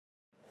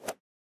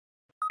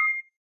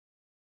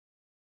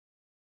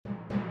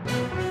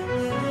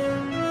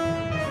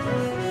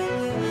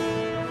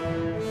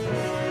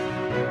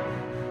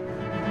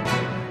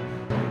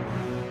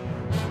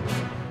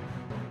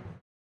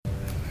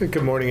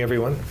Good morning,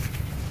 everyone,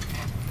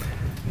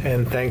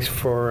 and thanks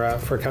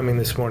for coming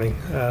this morning.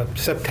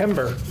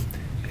 September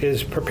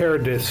is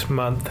Preparedness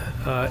Month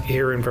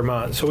here in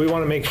Vermont, so we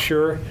want to make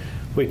sure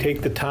we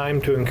take the time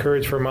to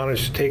encourage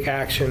Vermonters to take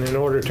action in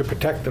order to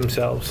protect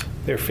themselves,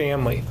 their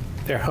family,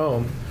 their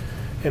home,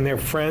 and their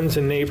friends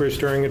and neighbors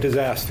during a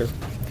disaster.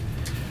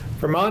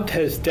 Vermont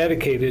has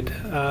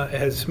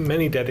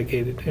many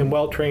dedicated and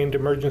well-trained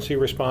emergency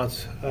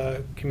response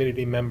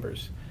community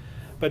members.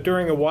 But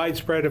during a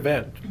widespread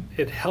event,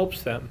 it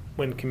helps them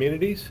when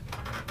communities,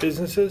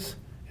 businesses,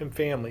 and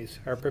families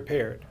are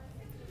prepared.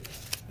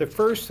 The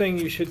first thing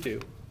you should do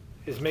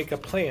is make a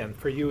plan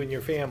for you and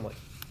your family.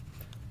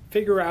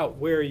 Figure out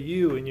where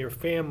you and your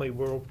family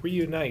will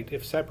reunite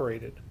if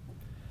separated,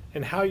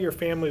 and how your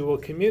family will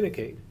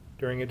communicate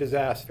during a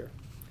disaster.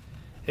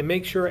 And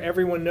make sure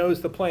everyone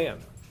knows the plan,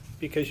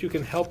 because you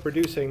can help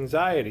reduce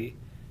anxiety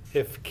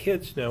if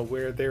kids know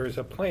where there is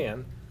a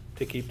plan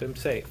to keep them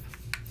safe.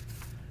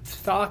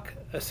 Stock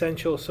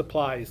essential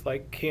supplies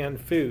like canned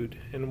food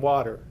and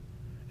water,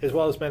 as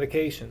well as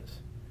medications,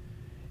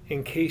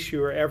 in case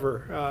you are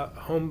ever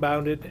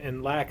homebounded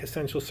and lack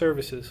essential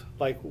services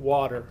like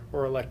water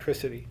or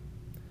electricity.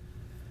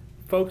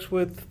 Folks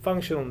with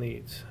functional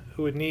needs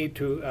who would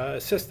need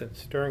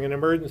assistance during an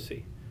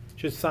emergency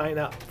should sign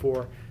up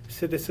for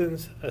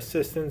Citizens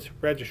Assistance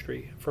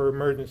Registry for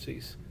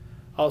Emergencies,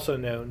 also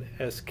known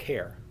as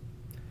CARE.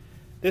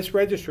 This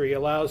registry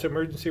allows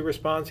emergency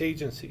response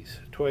agencies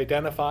to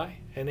identify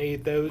and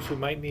aid those who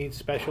might need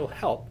special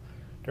help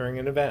during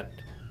an event.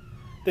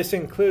 This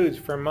includes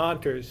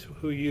Vermonters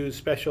who use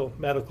special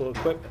medical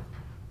equipment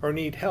or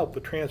need help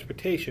with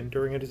transportation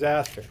during a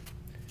disaster.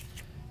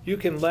 You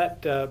can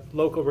let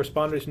local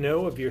responders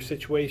know of your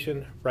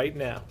situation right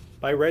now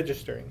by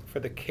registering for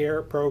the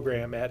CARE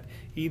program at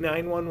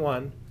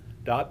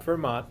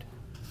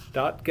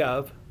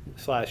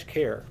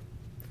e911.vermont.gov/care.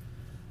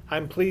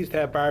 I'm pleased to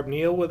have Barb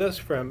Neal with us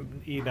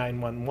from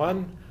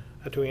E911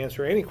 to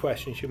answer any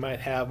questions you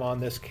might have on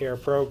this CARE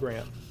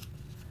program.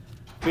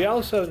 We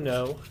also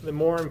know the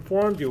more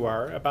informed you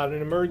are about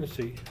an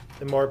emergency,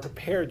 the more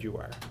prepared you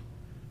are.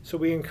 So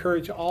we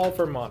encourage all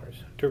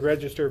Vermonters to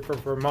register for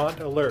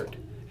Vermont Alert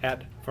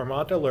at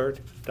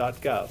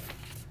vermontalert.gov.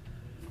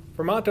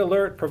 Vermont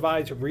Alert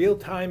provides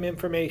real-time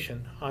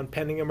information on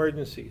pending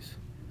emergencies,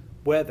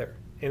 weather,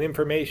 and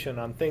information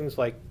on things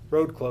like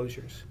road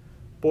closures,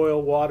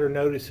 boil water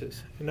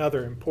notices, and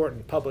other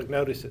important public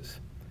notices.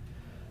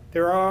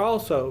 There are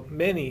also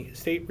many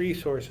state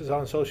resources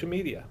on social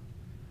media.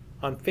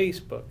 On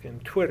Facebook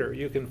and Twitter,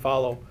 you can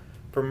follow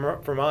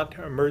Vermont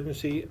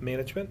Emergency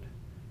Management,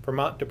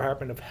 Vermont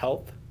Department of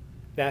Health,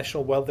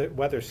 National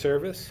Weather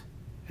Service,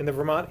 and the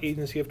Vermont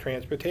Agency of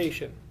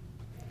Transportation.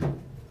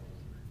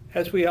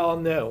 As we all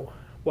know,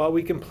 while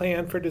we can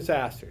plan for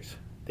disasters,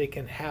 they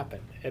can happen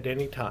at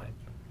any time,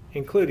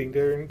 including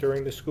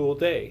during the school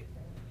day.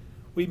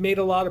 We've made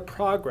a lot of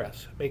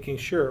progress making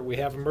sure we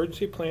have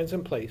emergency plans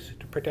in place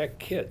to protect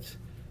kids,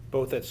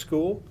 both at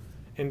school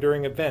and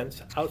during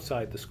events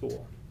outside the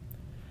school.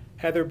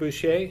 Heather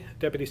Boucher,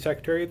 Deputy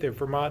Secretary of the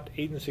Vermont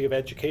Agency of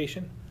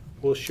Education,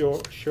 will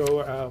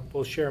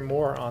share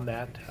more on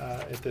that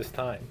at this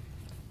time.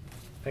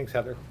 Thanks,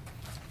 Heather.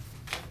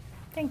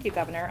 Thank you,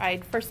 Governor.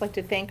 I'd first like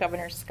to thank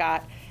Governor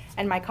Scott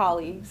and my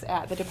colleagues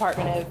at the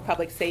Department of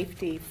Public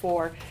Safety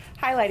for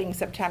highlighting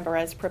September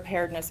as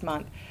Preparedness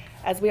Month.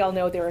 As we all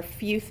know, there are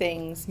few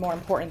things more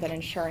important than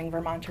ensuring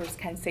Vermonters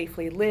can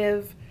safely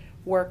live,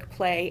 work,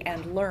 play,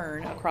 and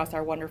learn across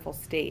our wonderful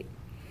state.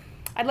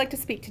 I'd like to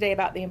speak today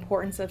about the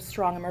importance of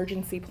strong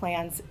emergency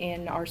plans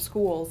in our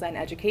schools and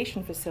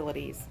education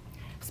facilities.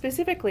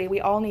 Specifically,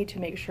 we all need to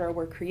make sure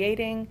we're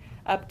creating,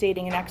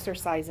 updating, and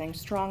exercising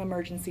strong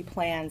emergency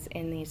plans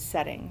in these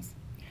settings.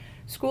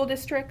 School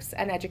districts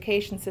and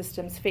education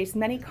systems face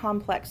many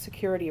complex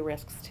security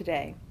risks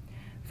today.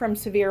 From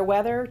severe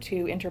weather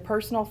to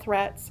interpersonal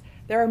threats,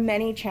 there are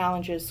many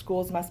challenges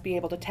schools must be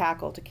able to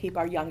tackle to keep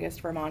our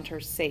youngest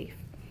Vermonters safe.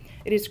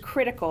 It is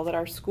critical that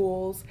our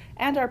schools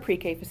and our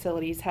pre-K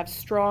facilities have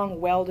strong,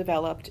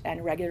 well-developed,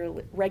 and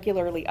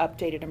regularly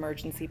updated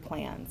emergency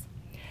plans.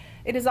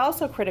 It is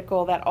also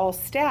critical that all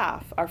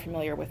staff are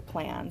familiar with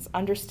plans,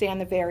 understand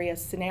the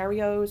various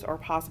scenarios or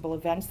possible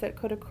events that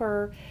could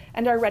occur,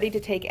 and are ready to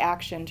take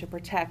action to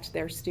protect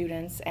their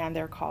students and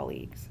their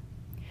colleagues.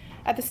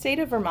 At the state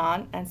of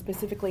Vermont, and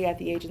specifically at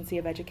the Agency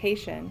of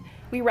Education,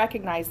 we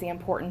recognize the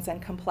importance and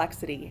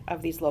complexity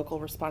of these local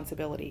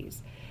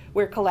responsibilities.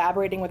 We're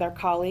collaborating with our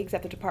colleagues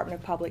at the Department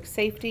of Public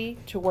Safety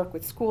to work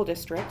with school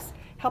districts,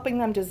 helping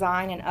them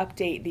design and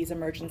update these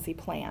emergency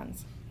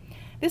plans.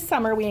 This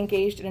summer, we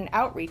engaged in an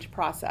outreach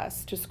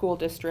process to school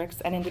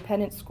districts and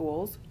independent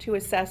schools to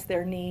assess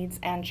their needs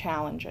and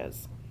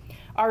challenges.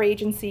 Our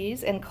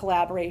agencies, in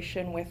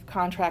collaboration with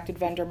contracted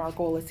vendor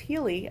Margolis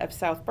Healy of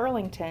South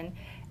Burlington,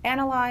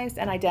 analyzed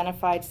and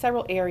identified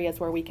several areas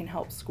where we can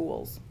help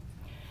schools.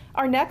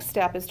 Our next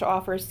step is to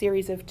offer a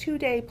series of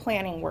two-day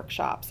planning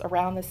workshops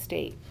around the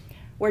state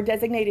where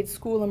designated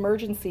school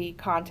emergency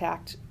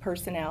contact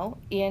personnel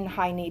in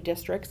high-need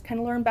districts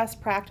can learn best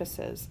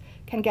practices,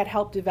 can get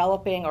help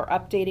developing or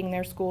updating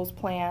their school's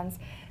plans,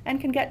 and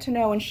can get to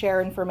know and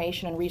share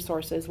information and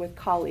resources with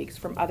colleagues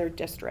from other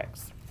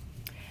districts.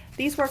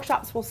 These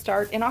workshops will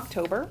start in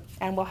October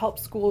and will help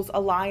schools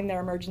align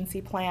their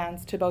emergency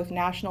plans to both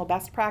national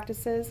best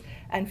practices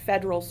and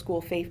federal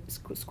school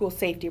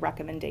safety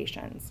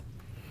recommendations.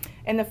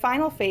 In the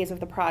final phase of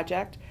the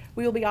project,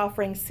 we will be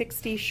offering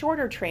 60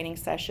 shorter training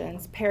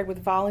sessions paired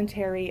with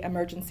voluntary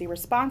emergency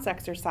response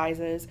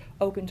exercises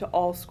open to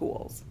all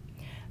schools.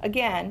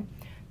 Again,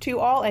 to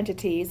all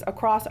entities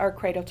across our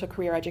cradle to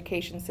career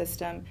education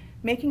system,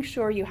 making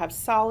sure you have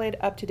solid,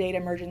 up-to-date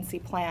emergency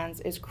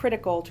plans is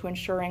critical to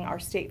ensuring our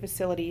state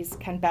facilities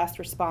can best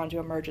respond to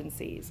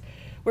emergencies.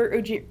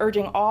 We're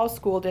urging all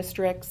school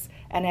districts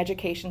and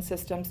education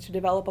systems to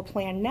develop a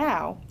plan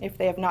now, if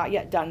they have not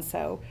yet done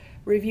so,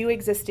 review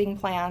existing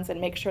plans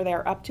and make sure they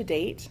are up to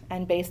date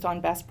and based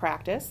on best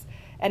practice,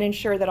 and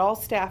ensure that all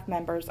staff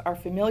members are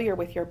familiar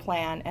with your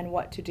plan and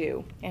what to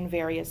do in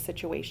various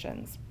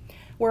situations.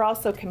 We're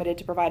also committed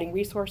to providing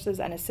resources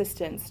and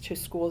assistance to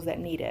schools that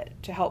need it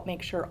to help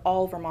make sure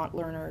all Vermont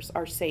learners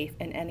are safe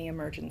in any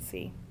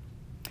emergency.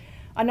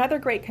 Another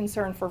great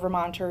concern for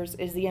Vermonters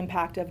is the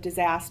impact of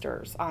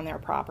disasters on their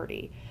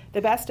property. The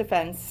best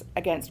defense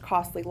against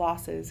costly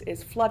losses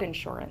is flood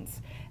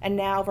insurance, and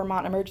now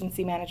Vermont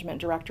Emergency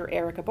Management Director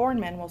Erica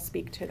Bornman will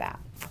speak to that.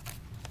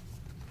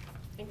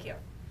 Thank you.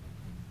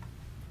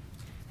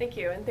 Thank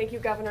you, and thank you,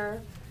 Governor.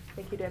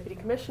 Thank you, Deputy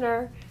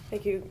Commissioner.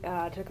 Thank you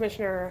to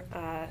Commissioner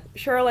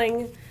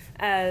Sherling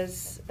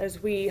as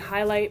we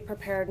highlight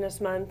Preparedness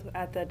Month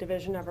at the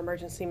Division of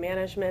Emergency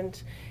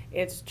Management.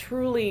 It's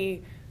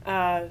truly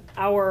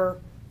our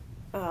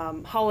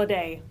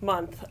holiday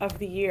month of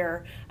the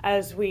year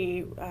as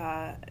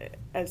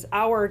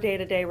our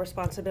day-to-day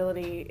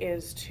responsibility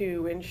is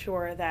to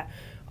ensure that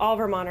all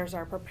Vermonters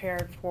are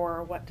prepared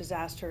for what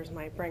disasters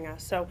might bring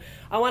us. So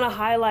I want to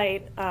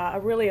highlight a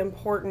really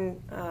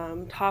important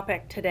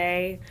topic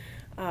today.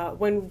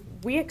 When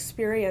we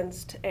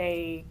experienced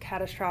a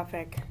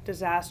catastrophic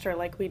disaster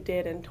like we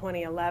did in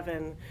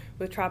 2011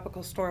 with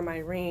Tropical Storm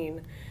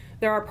Irene,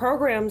 there are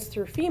programs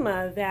through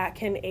FEMA that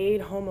can aid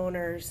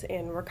homeowners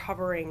in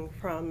recovering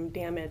from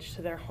damage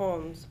to their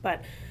homes,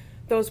 but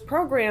those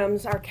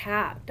programs are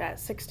capped at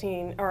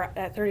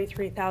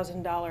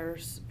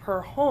 $33,000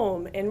 per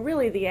home, and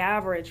really the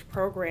average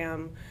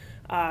program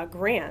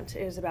grant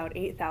is about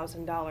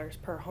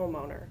 $8,000 per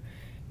homeowner.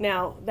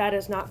 Now, that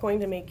is not going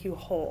to make you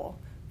whole.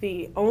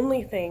 The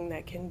only thing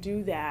that can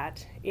do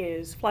that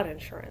is flood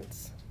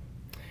insurance.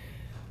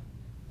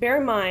 Bear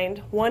in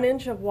mind, 1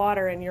 inch of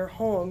water in your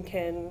home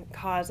can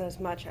cause as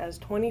much as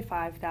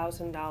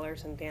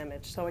 $25,000 in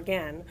damage. So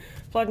again,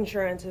 flood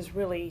insurance is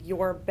really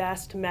your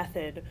best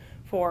method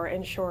for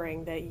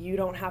ensuring that you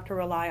don't have to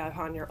rely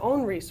upon your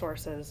own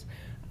resources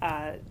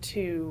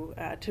to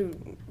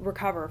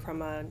recover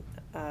from a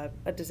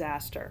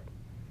disaster.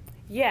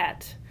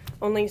 Yet,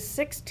 only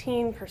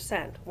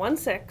 16%,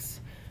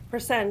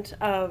 1/6%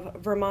 of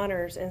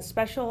Vermonters in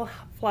special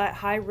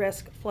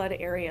high-risk flood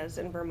areas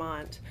in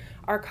Vermont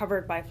are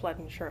covered by flood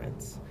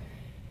insurance.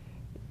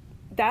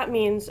 That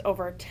means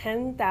over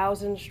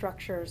 10,000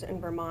 structures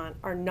in Vermont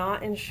are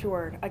not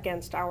insured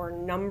against our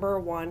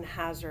 #1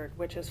 hazard,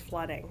 which is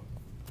flooding.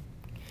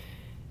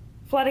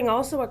 Flooding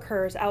also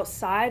occurs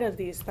outside of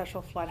these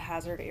special flood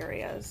hazard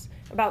areas.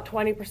 About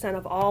 20%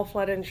 of all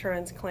flood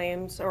insurance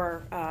claims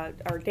or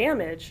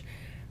damage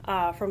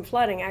from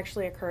flooding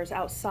actually occurs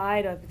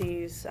outside of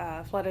these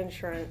flood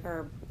insurance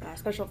or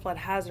special flood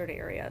hazard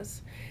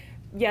areas.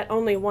 Yet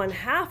only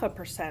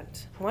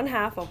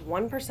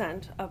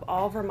 1/2% of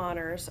all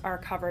Vermonters are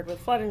covered with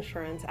flood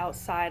insurance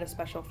outside a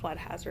special flood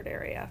hazard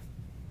area.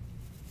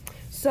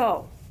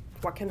 So,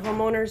 what can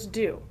homeowners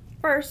do?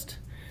 First,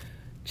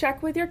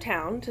 check with your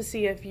town to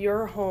see if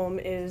your home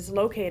is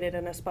located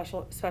in a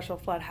special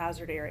flood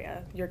hazard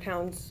area. Your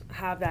towns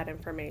have that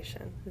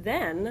information.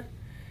 Then,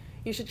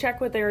 you should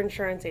check with their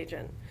insurance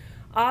agent.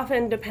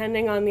 Often,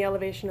 depending on the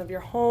elevation of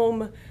your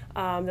home,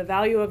 the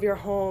value of your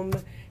home,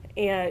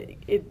 and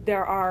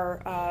there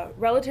are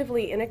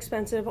relatively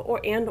inexpensive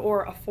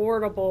or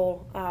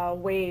affordable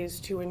ways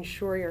to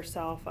insure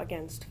yourself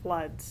against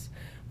floods.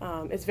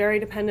 It's very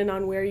dependent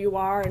on where you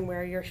are and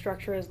where your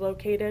structure is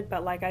located,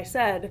 but like I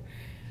said,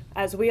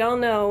 as we all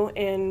know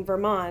in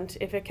Vermont,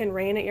 if it can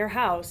rain at your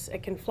house,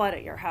 it can flood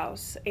at your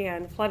house,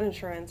 and flood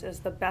insurance is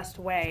the best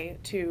way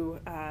to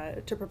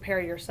prepare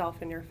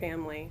yourself and your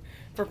family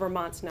for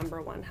Vermont's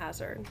 #1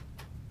 hazard.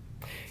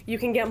 You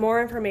can get more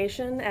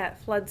information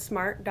at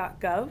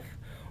floodsmart.gov,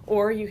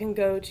 or you can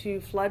go to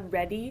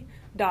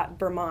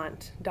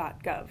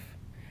floodready.vermont.gov.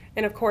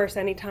 And of course,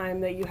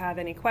 anytime that you have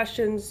any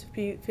questions,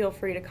 feel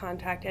free to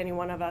contact any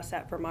one of us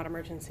at Vermont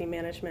Emergency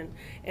Management,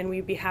 and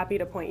we'd be happy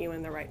to point you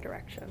in the right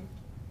direction.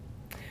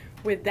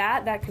 With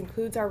that, that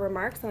concludes our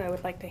remarks, and I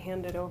would like to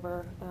hand it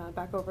over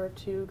back over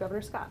to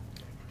Governor Scott.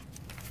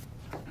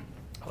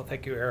 Well,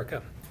 thank you,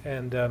 Erica.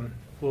 And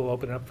we'll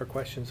open it up for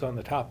questions on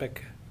the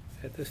topic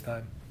at this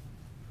time.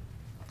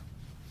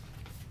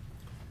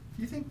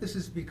 Do you think this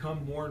has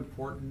become more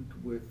important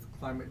with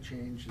climate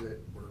change,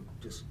 that we're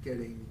just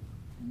getting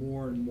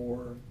more and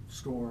more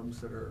storms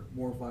that are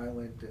more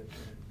violent, and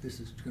this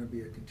is going to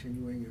be a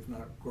continuing, if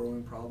not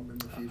growing, problem in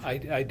the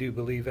future? I do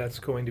believe that's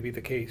going to be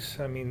the case.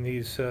 I mean,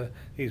 these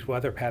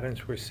weather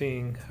patterns we're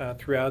seeing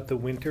throughout the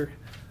winter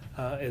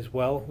as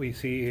well. We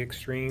see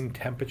extreme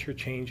temperature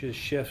changes,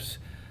 shifts,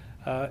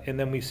 and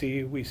then we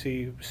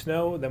see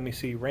snow, then we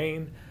see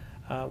rain,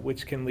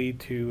 which can lead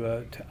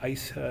to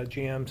ice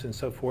jams and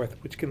so forth,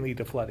 which can lead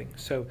to flooding.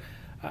 So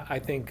I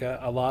think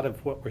a lot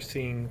of what we're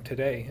seeing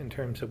today in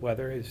terms of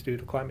weather is due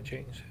to climate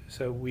change.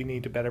 So we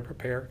need to better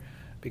prepare,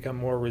 become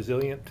more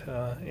resilient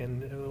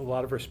in a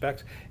lot of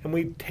respects. And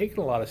we've taken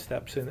a lot of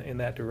steps in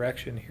that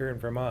direction here in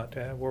Vermont.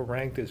 We're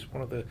ranked as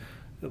one of the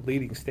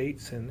leading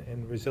states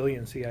in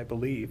resiliency, I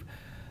believe.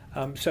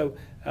 So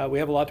we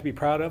have a lot to be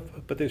proud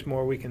of, but there's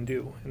more we can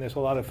do. And there's a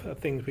lot of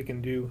things we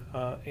can do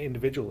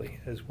individually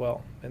as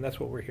well. And that's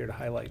what we're here to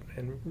highlight,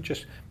 and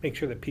just make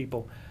sure that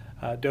people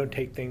don't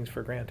take things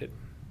for granted.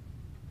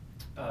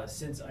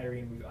 Since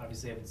Irene, we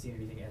obviously haven't seen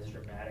anything as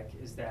dramatic.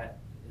 Is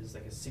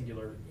like a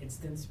singular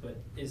instance, but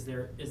is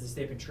the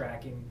state been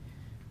tracking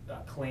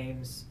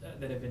claims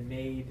that have been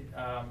made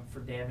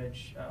for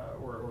damage,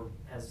 or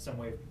has some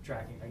way of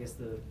tracking, I guess,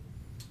 the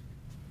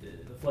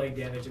flooding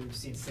damage that we've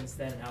seen since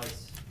then, and how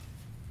it's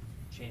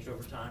changed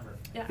over time? Or?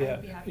 Yeah, Yeah,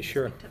 I'd be happy to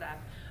sure. speak to that.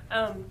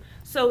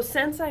 So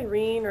since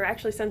Irene, or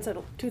actually since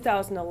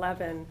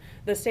 2011,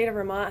 the state of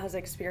Vermont has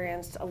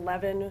experienced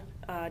 11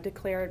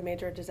 declared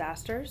major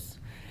disasters.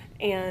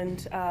 And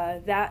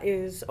that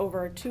is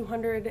over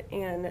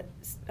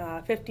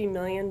 $250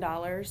 million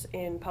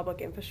in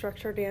public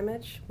infrastructure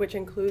damage, which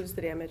includes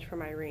the damage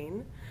from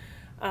Irene.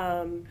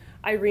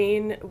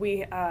 Irene,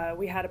 we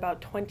had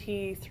about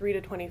 $23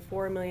 to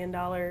 $24 million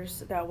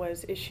that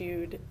was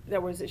issued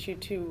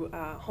to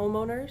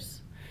homeowners.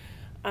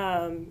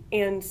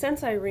 And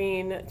since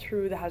Irene,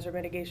 through the Hazard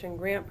Mitigation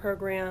Grant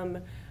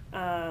Program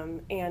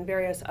and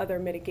various other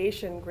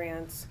mitigation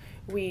grants,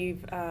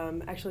 we've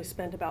actually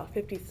spent about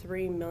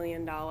 $53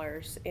 million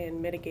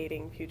in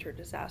mitigating future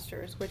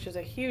disasters, which is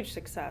a huge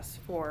success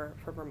for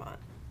Vermont.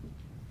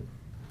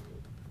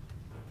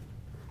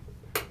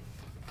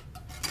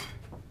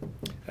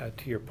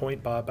 To your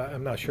point, Bob,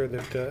 I'm not sure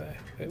that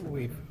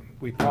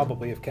we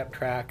probably have kept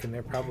track, and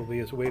there probably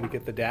is a way to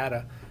get the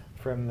data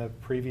from the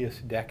previous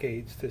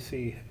decades to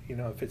see,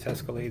 if it's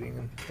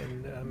escalating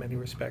in many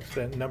respects,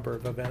 the number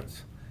of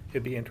events.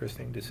 It'd be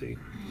interesting to see.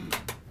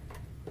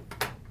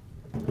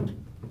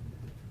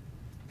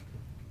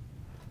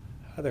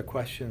 Other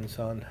questions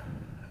on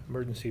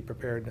emergency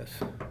preparedness?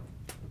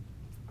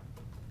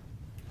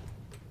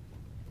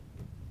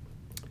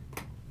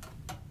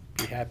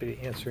 Be happy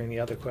to answer any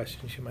other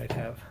questions you might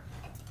have.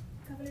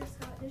 Governor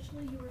Scott,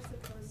 initially you were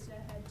supposed to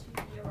head to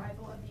the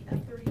arrival of the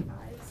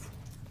F-35s.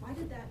 Why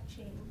did that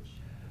change?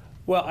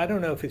 Well, I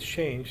don't know if it's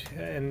changed,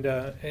 and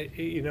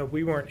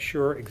we weren't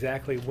sure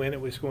exactly when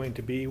it was going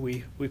to be.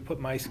 We put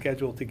my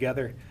schedule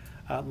together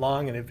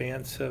long in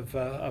advance of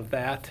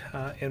that,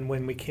 and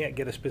when we can't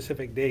get a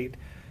specific date,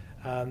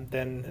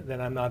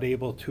 then I'm not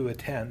able to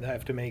attend. I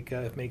have to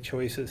make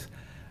choices.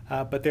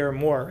 But there are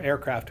more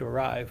aircraft to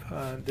arrive.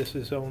 This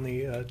is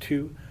only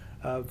two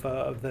of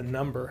the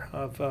number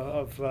of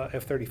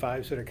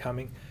F-35s that are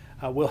coming.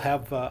 We'll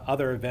have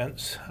other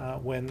events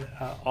when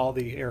all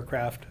the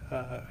aircraft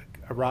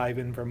arrive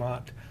in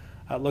Vermont.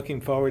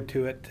 Looking forward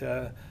to it.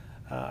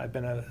 I've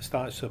been a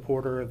staunch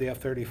supporter of the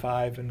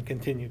F-35 and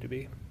continue to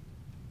be.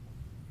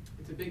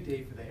 It's a big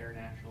day for the Air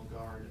National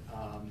Guard.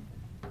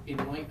 In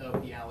light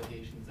of the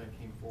allegations that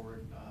came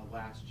forward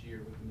last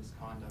year with the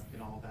misconduct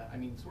and all that, I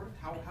mean, sort of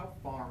how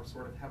far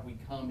have we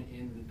come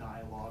in the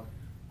dialogue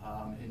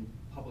and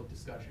public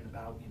discussion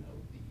about, the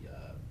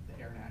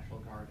Air National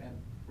Guard and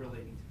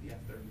relating to the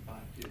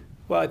F-35 too?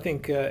 Well, I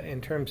think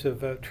in terms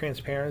of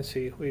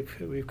transparency,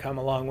 we've come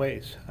a long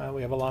ways.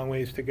 We have a long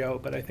ways to go,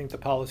 but I think the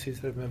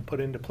policies that have been put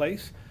into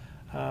place,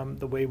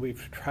 the way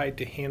we've tried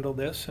to handle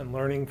this and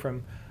learning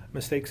from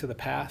mistakes of the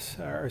past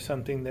are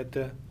something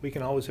that we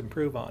can always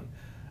improve on.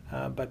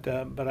 But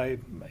I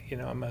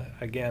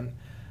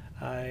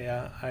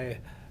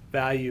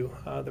value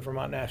the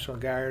Vermont National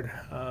Guard,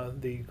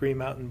 the Green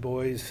Mountain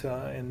Boys,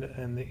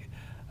 and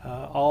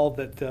all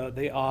that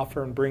they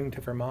offer and bring to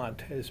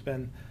Vermont has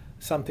been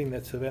something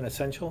that's been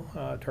essential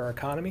to our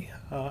economy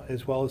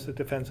as well as the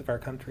defense of our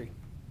country.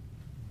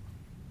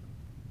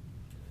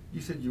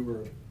 You said you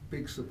were a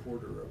big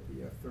supporter of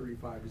the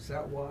F-35. Is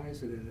that why?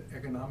 Is it an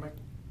economic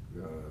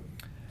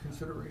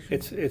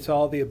consideration? It's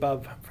all the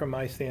above from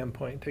my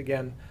standpoint.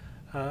 Again,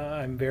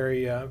 I'm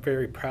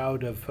very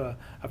proud of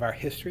our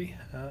history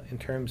in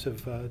terms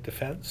of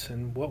defense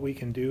and what we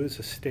can do as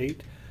a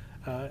state,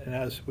 and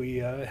as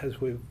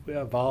we've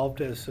evolved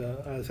as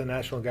a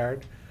National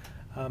Guard.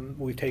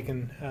 We've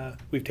taken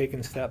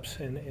steps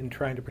in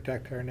trying to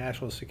protect our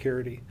national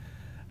security.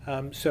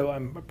 So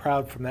I'm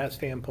proud from that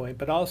standpoint,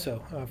 but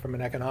also from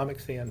an economic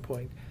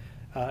standpoint,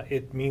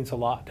 it means a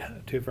lot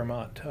to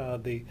Vermont.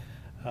 The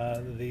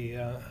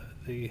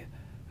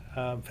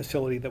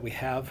facility that we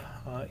have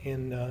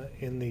in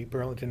the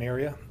Burlington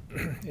area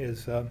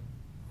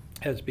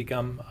has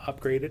become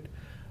upgraded,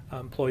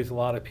 employs a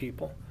lot of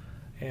people,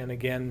 and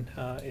again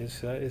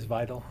is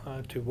vital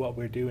to what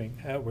we're doing.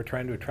 We're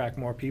trying to attract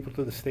more people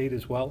to the state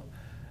as well,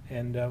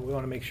 and we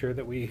want to make sure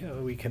that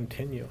we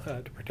continue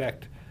to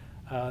protect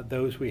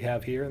those we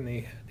have here and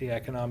the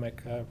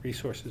economic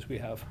resources we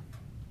have.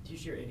 Do you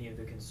share any of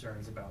the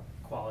concerns about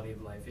quality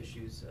of life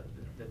issues,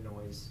 the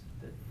noise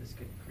that this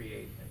could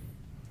create, and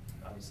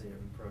obviously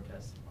having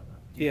protests and whatnot?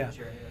 Do you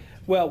share any of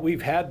that? Well,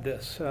 we've had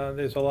this.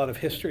 There's a lot of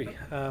history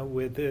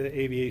with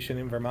aviation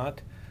in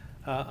Vermont.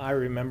 I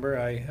remember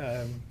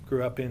I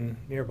grew up in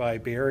nearby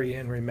Barrie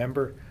and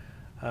remember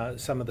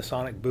some of the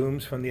sonic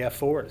booms from the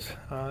F4s,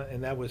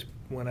 and that was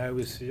when I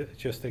was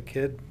just a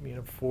kid,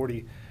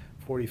 40,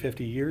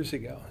 50 years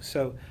ago.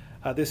 So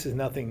this is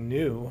nothing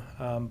new,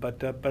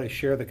 but I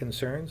share the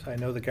concerns. I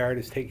know the Guard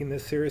is taking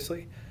this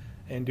seriously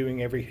and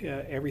doing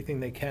everything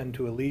they can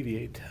to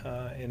alleviate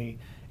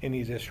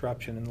any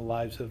disruption in the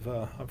lives of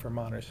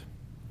Vermonters.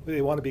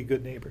 They want to be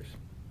good neighbors.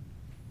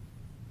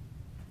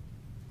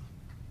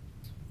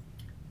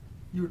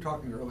 You were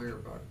talking earlier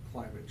about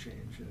climate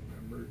change and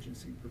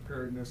emergency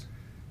preparedness.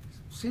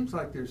 Seems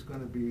like there's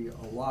going to be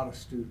a lot of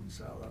students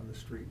out on the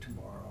street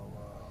tomorrow,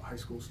 high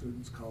school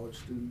students, college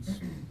students,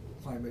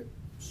 climate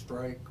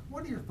strike.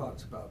 What are your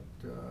thoughts about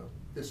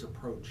this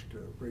approach to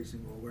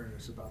raising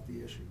awareness about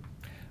the issue?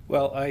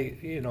 Well,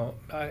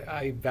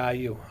 I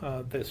value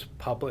this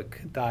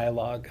public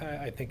dialogue.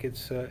 I think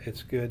it's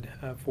good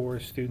for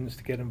students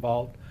to get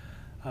involved,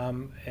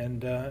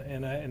 and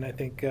I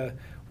think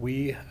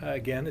we,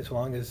 again, as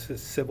long as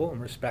it's civil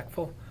and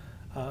respectful,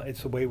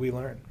 it's the way we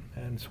learn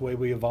and it's the way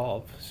we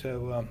evolve.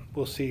 So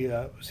we'll see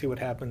what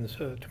happens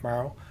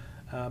tomorrow,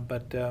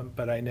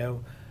 but I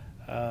know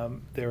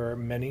there are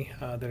many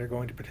that are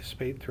going to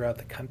participate throughout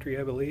the country,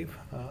 I believe,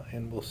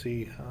 and we'll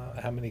see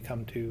how many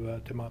come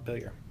to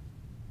Montpelier.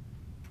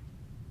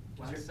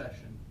 Last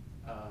session,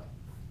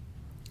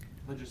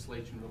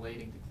 legislation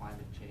relating to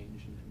climate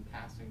change and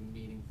passing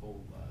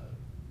meaningful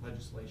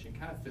legislation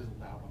kind of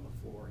fizzled out on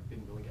the floor. It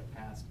didn't really get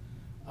passed.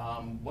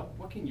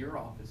 What can your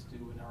office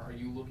do, and are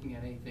you looking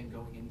at anything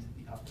going into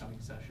the upcoming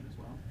session as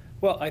well?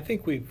 Well, I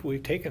think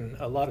we've taken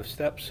a lot of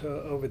steps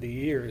over the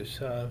years.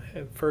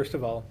 First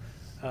of all,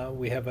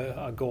 we have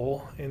a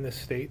goal in the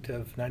state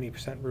of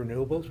 90%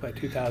 renewables by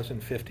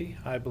 2050.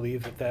 I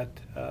believe that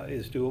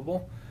is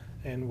doable,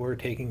 and we're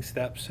taking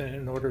steps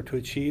in order to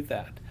achieve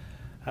that.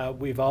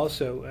 We've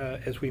also,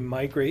 as we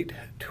migrate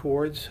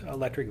towards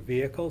electric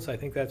vehicles, I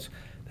think that's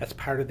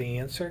part of the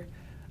answer.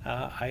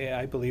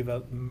 I believe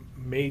a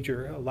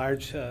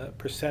large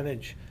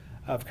percentage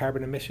of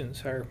carbon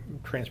emissions are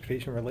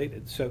transportation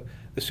related. So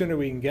the sooner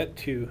we can get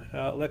to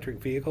electric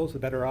vehicles, the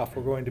better off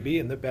we're going to be,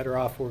 and the better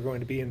off we're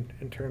going to be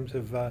in terms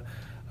of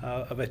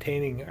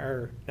attaining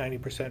our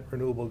 90%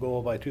 renewable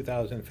goal by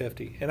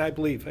 2050. And I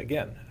believe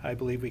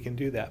we can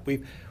do that.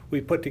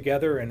 We've put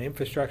together an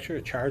infrastructure,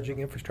 a charging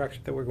infrastructure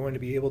that we're going to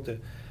be able to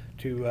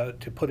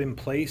put in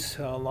place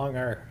along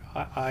our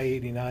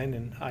I-89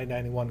 and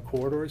I-91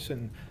 corridors,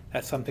 and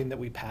that's something that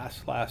we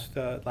passed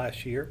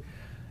last year,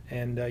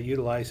 and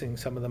utilizing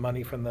some of the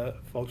money from the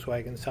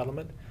Volkswagen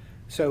settlement.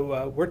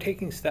 So we're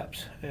taking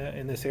steps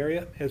in this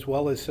area, as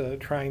well as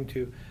trying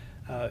to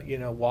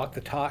walk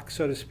the talk,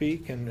 so to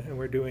speak, and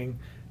we're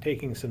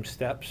taking some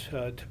steps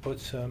to put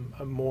some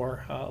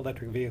more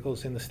electric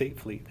vehicles in the state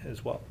fleet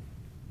as well.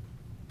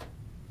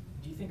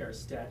 Do you think our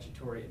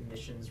statutory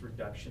emissions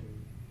reduction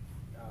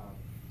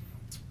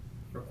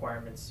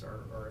requirements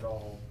are at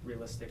all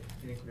realistic?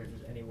 Do you think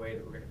there's any way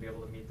that we're going to be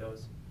able to meet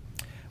those?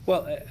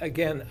 Well,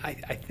 again, I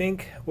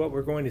think what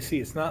we're going to see,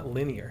 it's not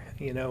linear.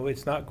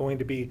 It's not going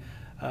to be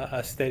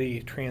a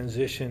steady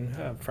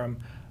transition from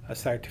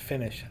start to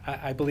finish.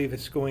 I believe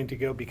it's going to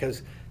go,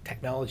 because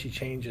technology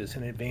changes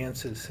and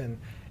advances,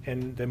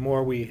 and the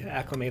more we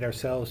acclimate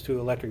ourselves to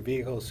electric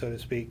vehicles, so to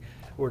speak,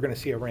 we're going to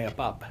see a ramp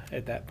up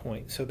at that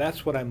point. So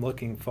that's what I'm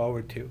looking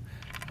forward to,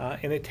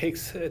 and it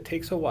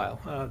takes a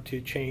while to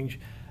change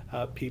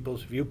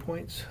people's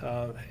viewpoints,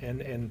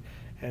 and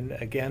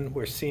again,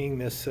 we're seeing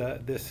this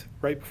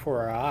right before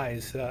our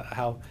eyes,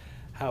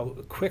 how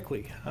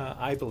quickly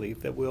I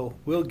believe that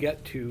we'll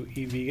get to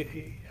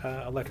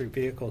electric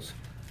vehicles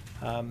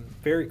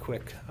very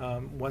quick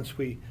once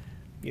we,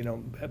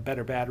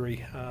 better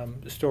battery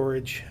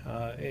storage,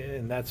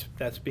 and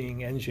that's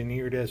being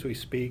engineered as we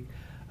speak.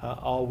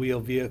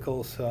 All-wheel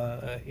vehicles,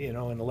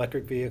 and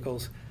electric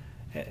vehicles.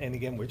 And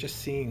again, we're just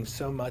seeing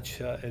so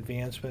much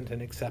advancement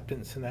and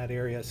acceptance in that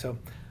area. So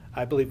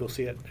I believe we'll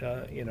see it,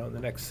 in the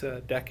next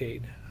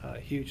decade,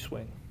 huge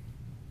swing.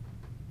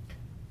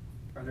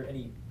 Are there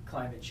any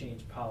climate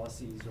change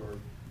policies or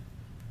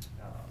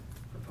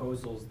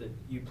proposals that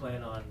you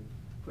plan on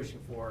pushing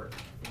for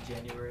in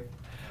January?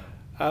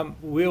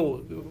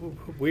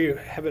 We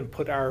haven't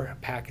put our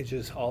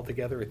packages all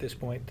together at this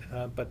point,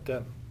 but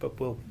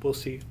we'll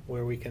see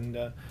where we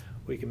can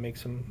make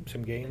some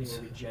gains.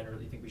 Anywhere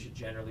we think we should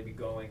generally be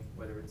going,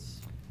 whether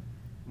it's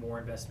more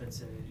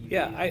investments in EVs?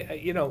 Yeah,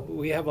 you know,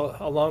 we have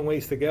a long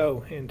ways to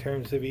go in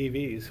terms of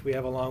EVs. We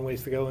have a long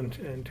ways to go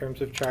in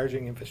terms of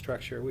charging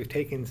infrastructure. We've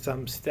taken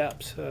some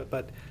steps,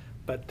 but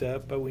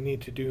we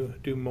need to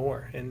do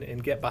more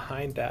and get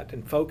behind that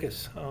and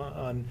focus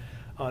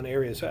on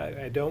areas.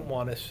 I don't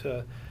want us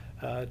to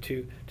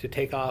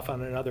take off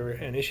on another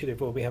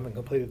initiative where we haven't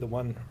completed the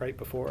one right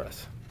before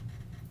us.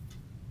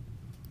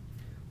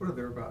 What are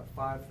there, about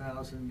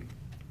 5,000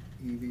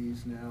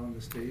 EVs now in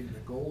the state, and the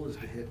goal is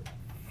to hit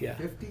Yeah.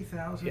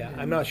 50,000? Yeah,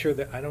 I'm not sure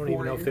that, I don't even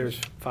 4 know if years?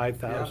 there's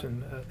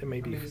 5,000, there may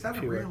I be mean, is that a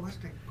fewer.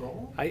 realistic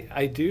goal?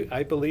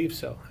 I believe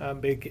so.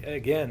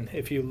 Again,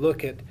 if you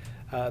look at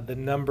the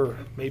number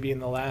maybe in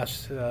the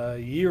last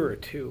year or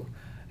two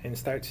and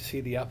start to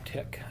see the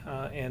uptick,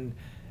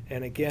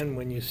 and again,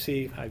 when you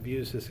see, I've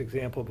used this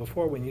example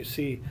before, when you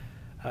see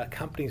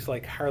companies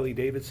like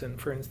Harley-Davidson,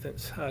 for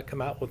instance,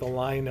 come out with a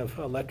line of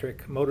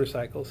electric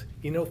motorcycles,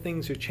 you know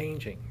things are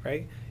changing,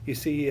 right? You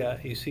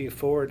see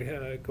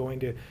Ford going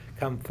to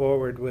come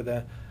forward with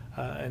an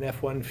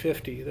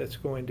F-150 that's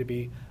going to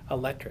be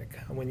electric.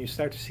 And when you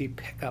start to see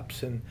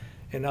pickups and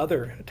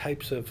other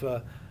types of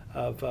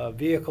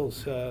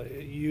vehicles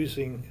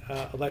using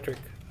electric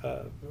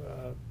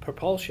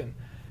propulsion,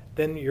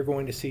 then you're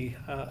going to see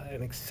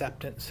an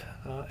acceptance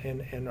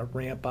and a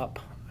ramp up.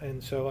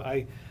 And so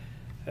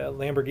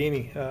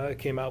Lamborghini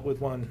came out with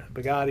one.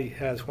 Bugatti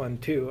has one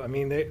too. I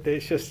mean,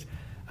 it's just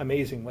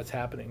amazing what's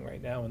happening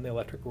right now in the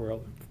electric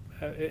world.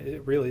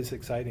 It really is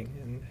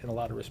exciting in a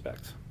lot of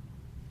respects.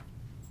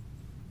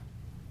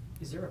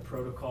 Is there a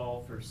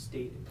protocol for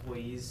state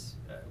employees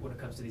when it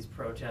comes to these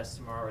protests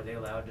tomorrow? Are they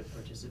allowed to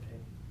participate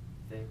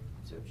if they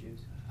so choose?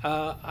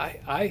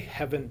 I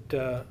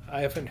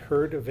haven't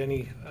heard of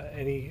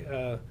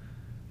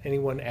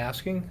anyone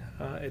asking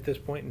at this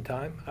point in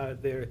time.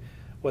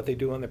 What they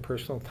do on their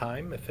personal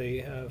time, if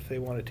they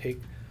want to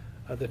take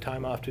the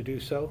time off to do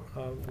so,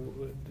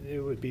 it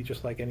would be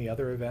just like any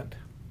other event.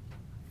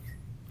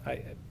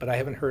 But I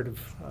haven't heard of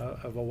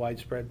a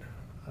widespread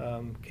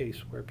case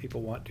where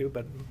people want to,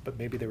 but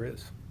maybe there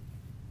is.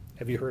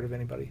 Have you heard of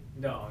anybody?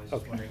 No, I was just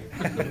Okay. wondering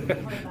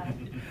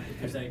if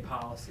there's any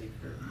policy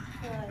for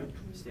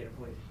state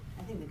employees.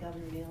 I think the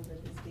governor nailed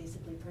it. It's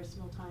basically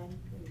personal time.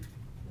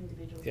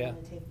 Individuals Yeah.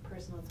 want to take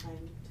personal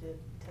time to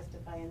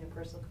testify in their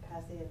personal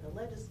capacity at the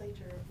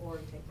legislature or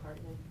take part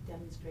in a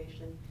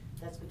demonstration.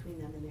 That's between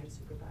them and their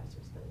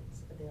supervisors, but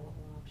it's an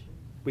available option.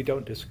 We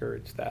don't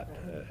discourage that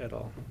at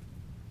all.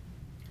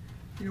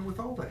 You know, with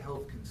all the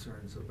health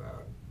concerns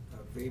about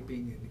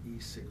vaping and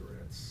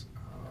e-cigarettes,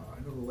 I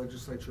know the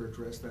legislature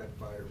addressed that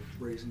by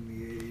raising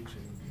the age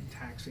and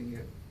taxing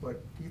it,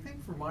 but do you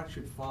think Vermont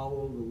should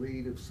follow the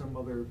lead of some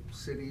other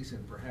cities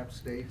and perhaps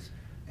states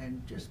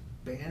and just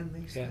ban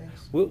these Yeah,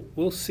 things?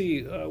 we'll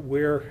see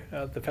where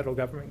the federal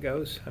government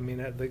goes. I mean,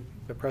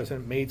 the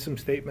president made some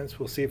statements.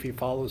 We'll see if he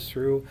follows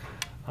through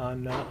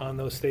on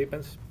those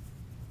statements.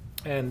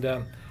 And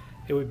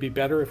it would be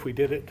better if we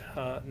did it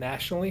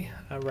nationally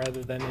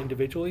rather than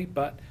individually.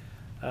 But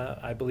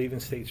I believe in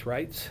states'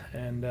 rights,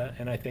 and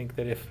I think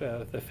that if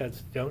the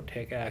feds don't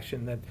take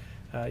action, that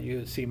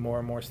you see more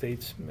and more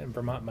states, and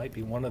Vermont might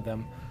be one of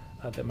them,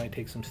 that might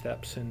take some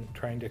steps in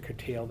trying to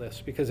curtail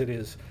this, because it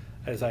is,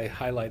 as I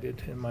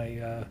highlighted in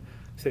my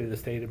State of the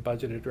State and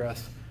budget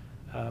address,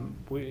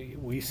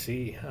 we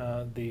see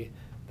the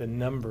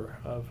number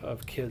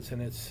of kids,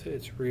 and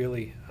it's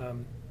really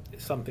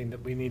something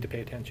that we need to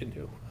pay attention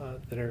to,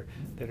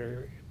 that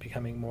are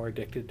becoming more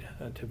addicted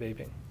to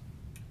vaping.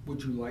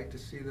 Would you like to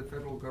see the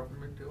federal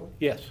government do it?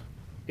 Yes,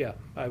 yeah,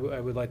 I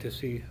would like to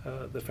see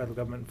the federal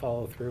government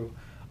follow through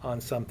on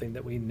something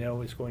that we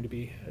know is going to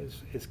be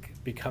is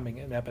becoming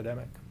an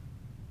epidemic.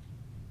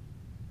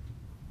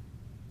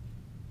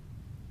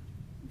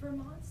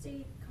 Vermont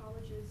State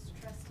College's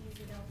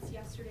trustees announced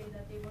yesterday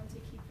that they want to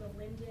keep the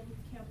Linden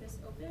campus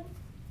open.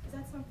 Is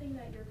that something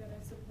that you're going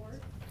to support?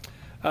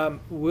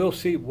 We'll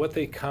see what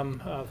they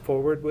come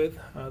forward with,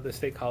 the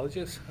state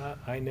colleges.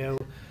 I know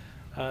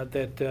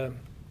that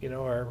you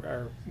know,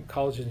 our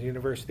colleges and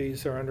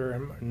universities are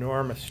under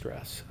enormous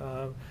stress.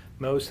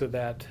 Most of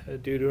that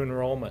due to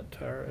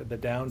enrollment, or the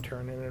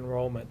downturn in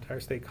enrollment. Our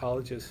state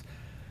colleges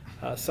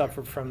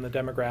suffer from the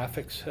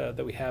demographics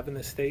that we have in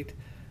the state.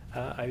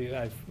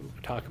 I've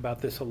talked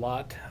about this a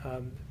lot.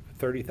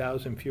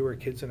 30,000 fewer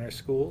kids in our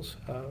schools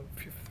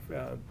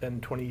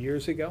than 20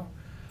 years ago.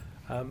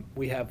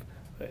 We have,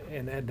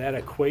 and that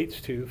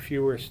equates to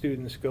fewer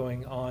students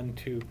going on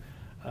to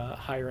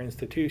higher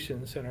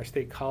institutions, and our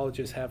state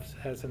colleges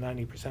has a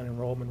 90%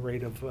 enrollment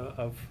rate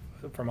of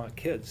Vermont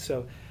kids.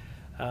 So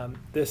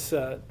this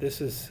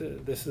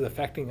is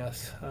affecting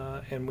us,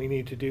 and we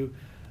need to do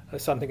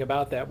something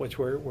about that, which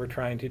we're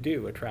trying to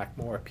do: attract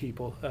more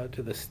people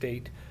to the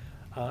state,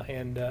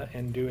 and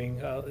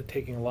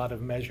taking a lot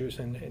of measures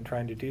and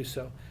trying to do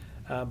so.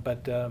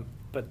 But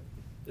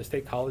the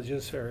state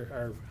colleges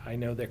are I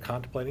know they're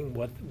contemplating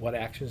what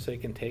actions they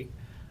can take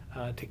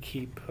to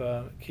keep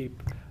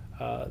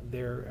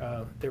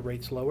their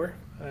rates lower,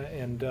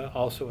 and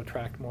also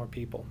attract more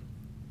people.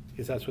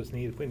 because that's what's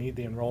needed. We need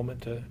the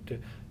enrollment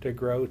to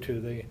grow to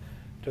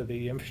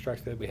the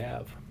infrastructure that we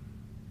have.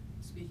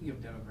 Speaking of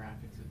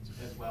demographics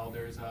as well,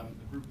 there's a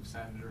group of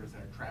senators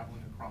that are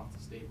traveling across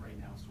the state right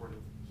now, sort of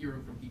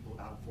hearing from people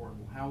about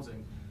affordable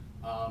housing,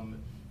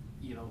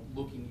 you know,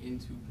 looking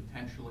into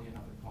potentially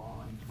another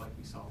bond like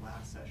we saw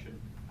last session.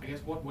 I guess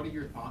what are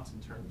your thoughts in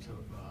terms of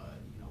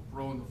you know,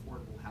 growing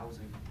affordable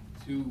housing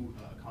to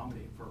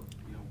accommodate for,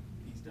 you know,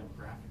 these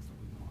demographics that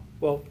we want?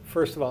 Well,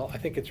 first of all, I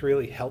think it's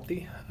really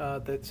healthy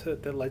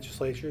that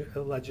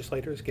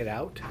legislators get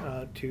out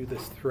to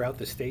this throughout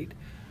the state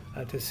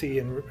to see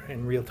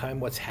in real time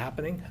what's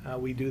happening.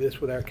 We do this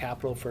with our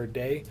capital for a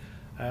day,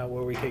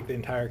 where we take the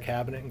entire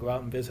cabinet and go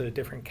out and visit a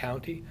different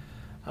county.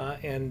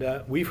 And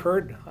we've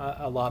heard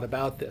a lot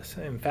about this.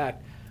 In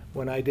fact,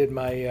 when I did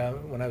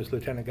when I was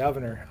lieutenant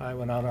governor, I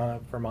went out on a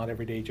Vermont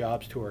Everyday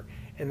Jobs tour,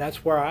 and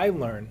that's where I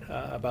learned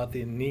about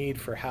the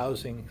need for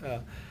housing,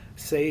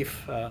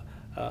 safe,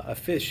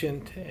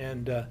 efficient,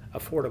 and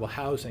affordable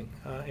housing,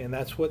 and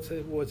that's what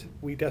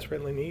we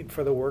desperately need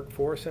for the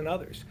workforce and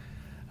others.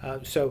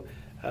 So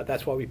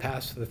that's why we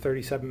passed the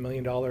 $37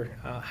 million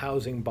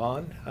housing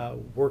bond,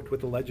 worked with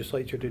the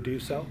legislature to do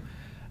so.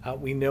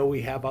 We know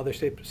we have other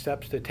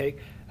steps to take,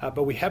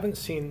 but we haven't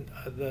seen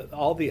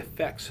all the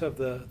effects of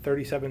the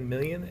 $37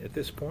 million at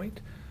this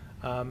point.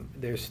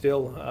 There's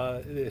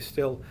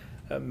still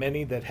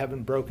many that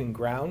haven't broken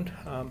ground,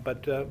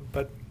 but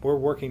we're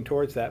working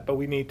towards that. But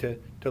we need to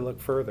look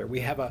further.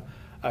 We have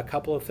a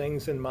couple of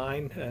things in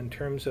mind in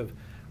terms of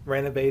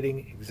renovating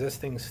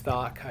existing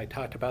stock. I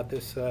talked about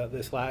this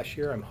last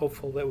year. I'm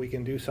hopeful that we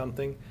can do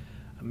something.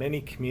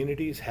 Many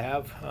communities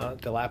have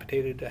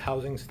dilapidated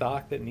housing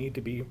stock that need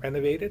to be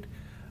renovated,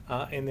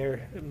 and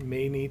there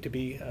may need to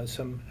be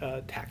some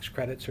tax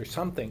credits or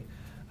something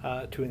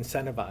to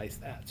incentivize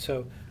that.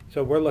 So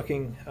we're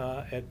looking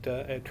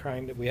at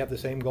trying to. We have the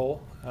same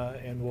goal,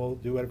 and we'll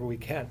do whatever we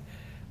can.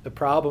 The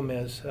problem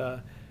is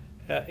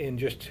in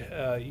just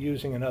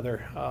using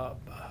another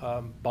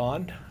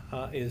bond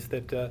is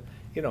that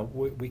you know,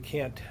 we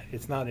can't.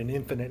 It's not an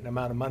infinite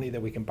amount of money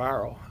that we can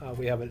borrow.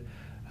 We have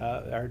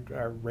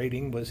our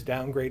rating was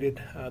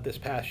downgraded this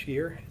past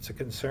year. It's a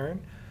concern,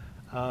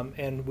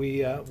 and we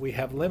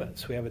have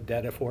limits. We have a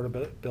debt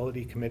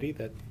affordability committee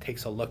that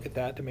takes a look at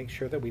that to make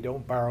sure that we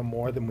don't borrow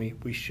more than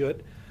we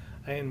should,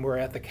 and we're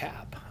at the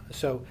cap.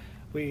 So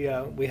we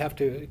have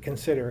to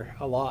consider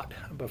a lot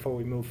before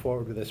we move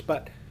forward with this.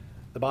 But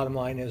the bottom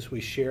line is we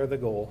share the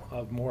goal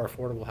of more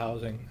affordable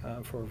housing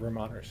for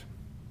Vermonters.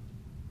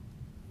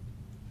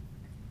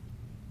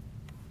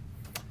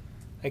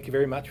 Thank you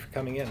very much for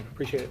coming in.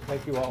 Appreciate it.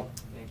 Thank you all.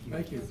 Thank you.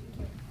 Thank you.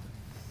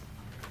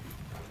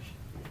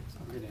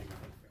 Good day.